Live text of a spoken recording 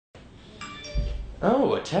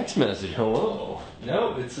Oh, a text message. Hello.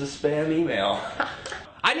 No, it's a spam email.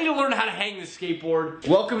 I need to learn how to hang this skateboard.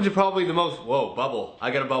 Welcome to probably the most, whoa, bubble.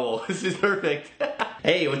 I got a bubble. This is perfect.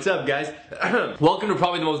 Hey, what's up, guys? Welcome to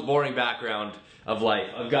probably the most boring background of life.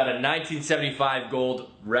 I've got a 1975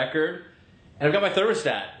 gold record, and I've got my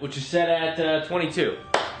thermostat, which is set at 22.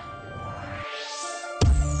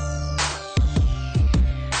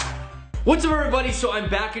 What's up, everybody? So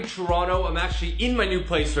I'm back in Toronto. I'm actually in my new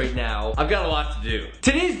place right now. I've got a lot to do.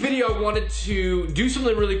 Today's video, I wanted to do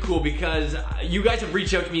something really cool because you guys have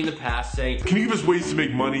reached out to me in the past saying, can you give us ways to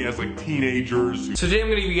make money as like teenagers? So today I'm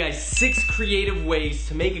gonna give you guys 6 creative ways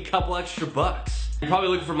to make a couple extra bucks. You're probably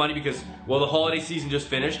looking for money because, well, the holiday season just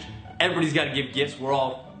finished. Everybody's gotta give gifts. We're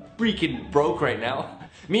all freaking broke right now.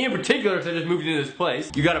 Me in particular, because I just moved into this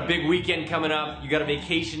place. You got a big weekend coming up, you got a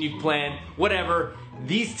vacation you've planned, whatever.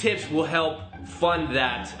 These tips will help fund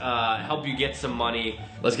that, help you get some money.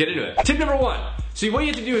 Let's get into it. Tip number 1. So what you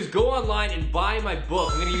have to do is go online and buy my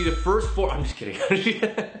book. I'm gonna give you the first 4, I'm just kidding.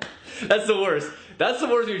 That's the worst. That's the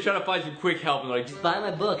worst when you're trying to find some quick help and like, just buy my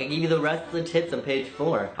book. I give you the rest of the tips on page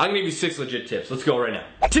 4. I'm gonna give you 6 legit tips. Let's go right now.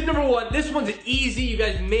 Tip number 1, this one's easy. You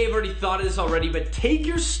guys may have already thought of this already, but take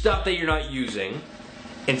your stuff that you're not using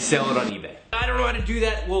and sell it on eBay. I don't know how to do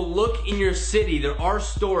that. Well, look in your city. There are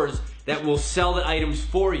stores that will sell the items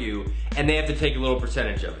for you, and they have to take a little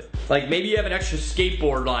percentage of it. Like maybe you have an extra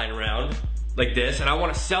skateboard lying around like this, and I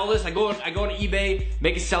want to sell this. I go on eBay,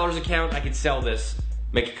 make a seller's account. I can sell this,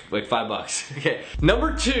 make like $5. Okay.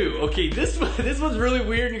 Number 2. Okay, this one's really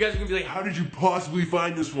weird. And you guys are gonna be like, how did you possibly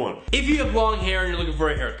find this one? If you have long hair and you're looking for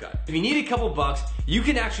a haircut, if you need a couple bucks, you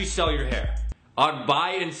can actually sell your hair on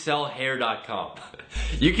buyandsellhair.com.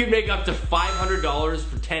 You can make up to $500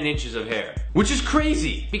 for 10 inches of hair, which is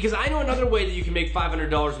crazy because I know another way that you can make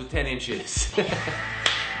 $500 with 10 inches.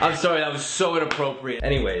 I'm sorry, that was so inappropriate.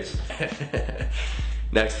 Anyways,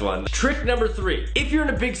 next one. Trick number 3. If you're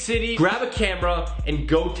in a big city, grab a camera and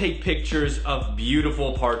go take pictures of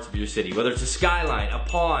beautiful parts of your city, whether it's a skyline, a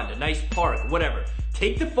pond, a nice park, whatever.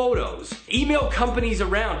 Take the photos. Email companies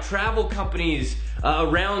around, travel companies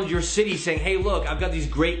around your city saying, hey look, I've got these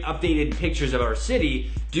great updated pictures of our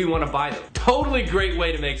city. Do you want to buy them? Totally great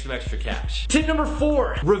way to make some extra cash. Tip number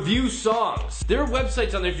 4, review songs. There are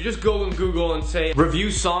websites on there, if you just go on Google and say,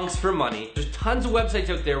 review songs for money, there's tons of websites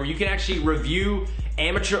out there where you can actually review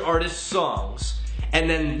amateur artist songs, and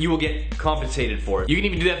then you will get compensated for it. You can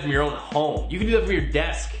even do that from your own home. You can do that from your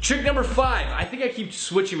desk. Trick number 5. I think I keep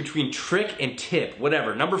switching between trick and tip,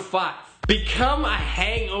 whatever. Number 5. Become a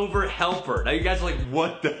hangover helper. Now you guys are like,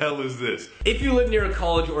 what the hell is this? If you live near a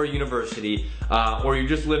college or a university, or you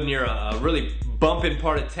just live near a really bumpin'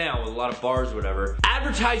 part of town with a lot of bars or whatever,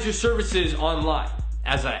 advertise your services online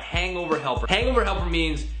as a hangover helper. Hangover helper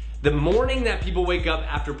means the morning that people wake up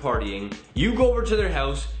after partying, you go over to their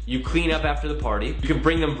house, you clean up after the party. You can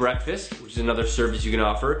bring them breakfast, which is another service you can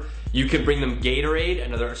offer. You can bring them Gatorade,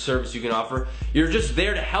 another service you can offer. You're just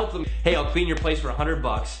there to help them. Hey, I'll clean your place for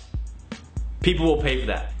 $100. People will pay for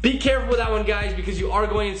that. Be careful with that one, guys, because you are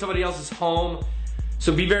going in somebody else's home.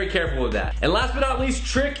 So be very careful with that. And last but not least,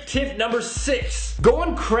 trick tip number 6. Go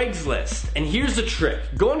on Craigslist, and here's the trick.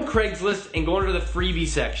 Go on Craigslist and go into the freebie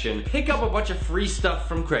section. Pick up a bunch of free stuff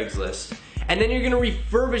from Craigslist, and then you're gonna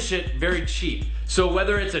refurbish it very cheap. So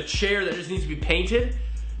whether it's a chair that just needs to be painted,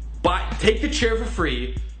 take the chair for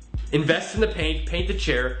free, invest in the paint, paint the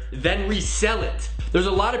chair, then resell it. There's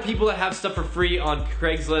a lot of people that have stuff for free on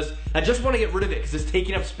Craigslist that just want to get rid of it because it's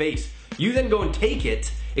taking up space. You then go and take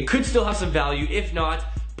it. It could still have some value. If not,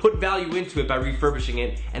 put value into it by refurbishing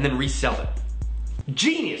it and then resell it.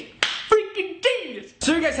 Genius. Freaking genius.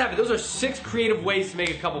 So you guys have it. Those are 6 creative ways to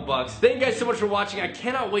make a couple bucks. Thank you guys so much for watching. I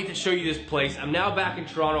cannot wait to show you this place. I'm now back in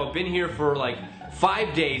Toronto. I've been here for like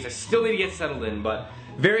 5 days. I still need to get settled in, but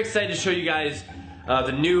very excited to show you guys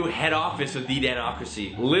the new head office of The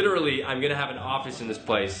Danocracy. Literally, I'm gonna have an office in this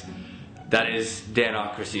place that is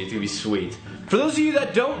Danocracy. It's gonna be sweet. For those of you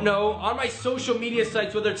that don't know, on my social media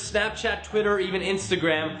sites, whether it's Snapchat, Twitter, or even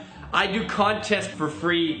Instagram, I do contests for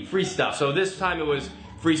free stuff. So this time it was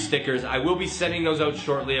free stickers. I will be sending those out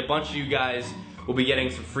shortly. A bunch of you guys will be getting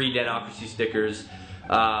some free Danocracy stickers.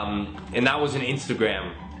 And that was an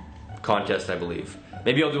Instagram contest, I believe.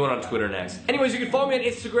 Maybe I'll do one on Twitter next. Anyways, you can follow me on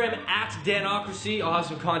Instagram at Danocracy. I'll have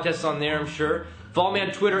some contests on there, I'm sure. Follow me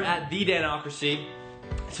on Twitter at The Danocracy.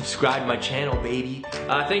 Subscribe to my channel, baby.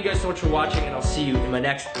 Thank you guys so much for watching, and I'll see you in my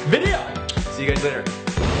next video. See you guys later.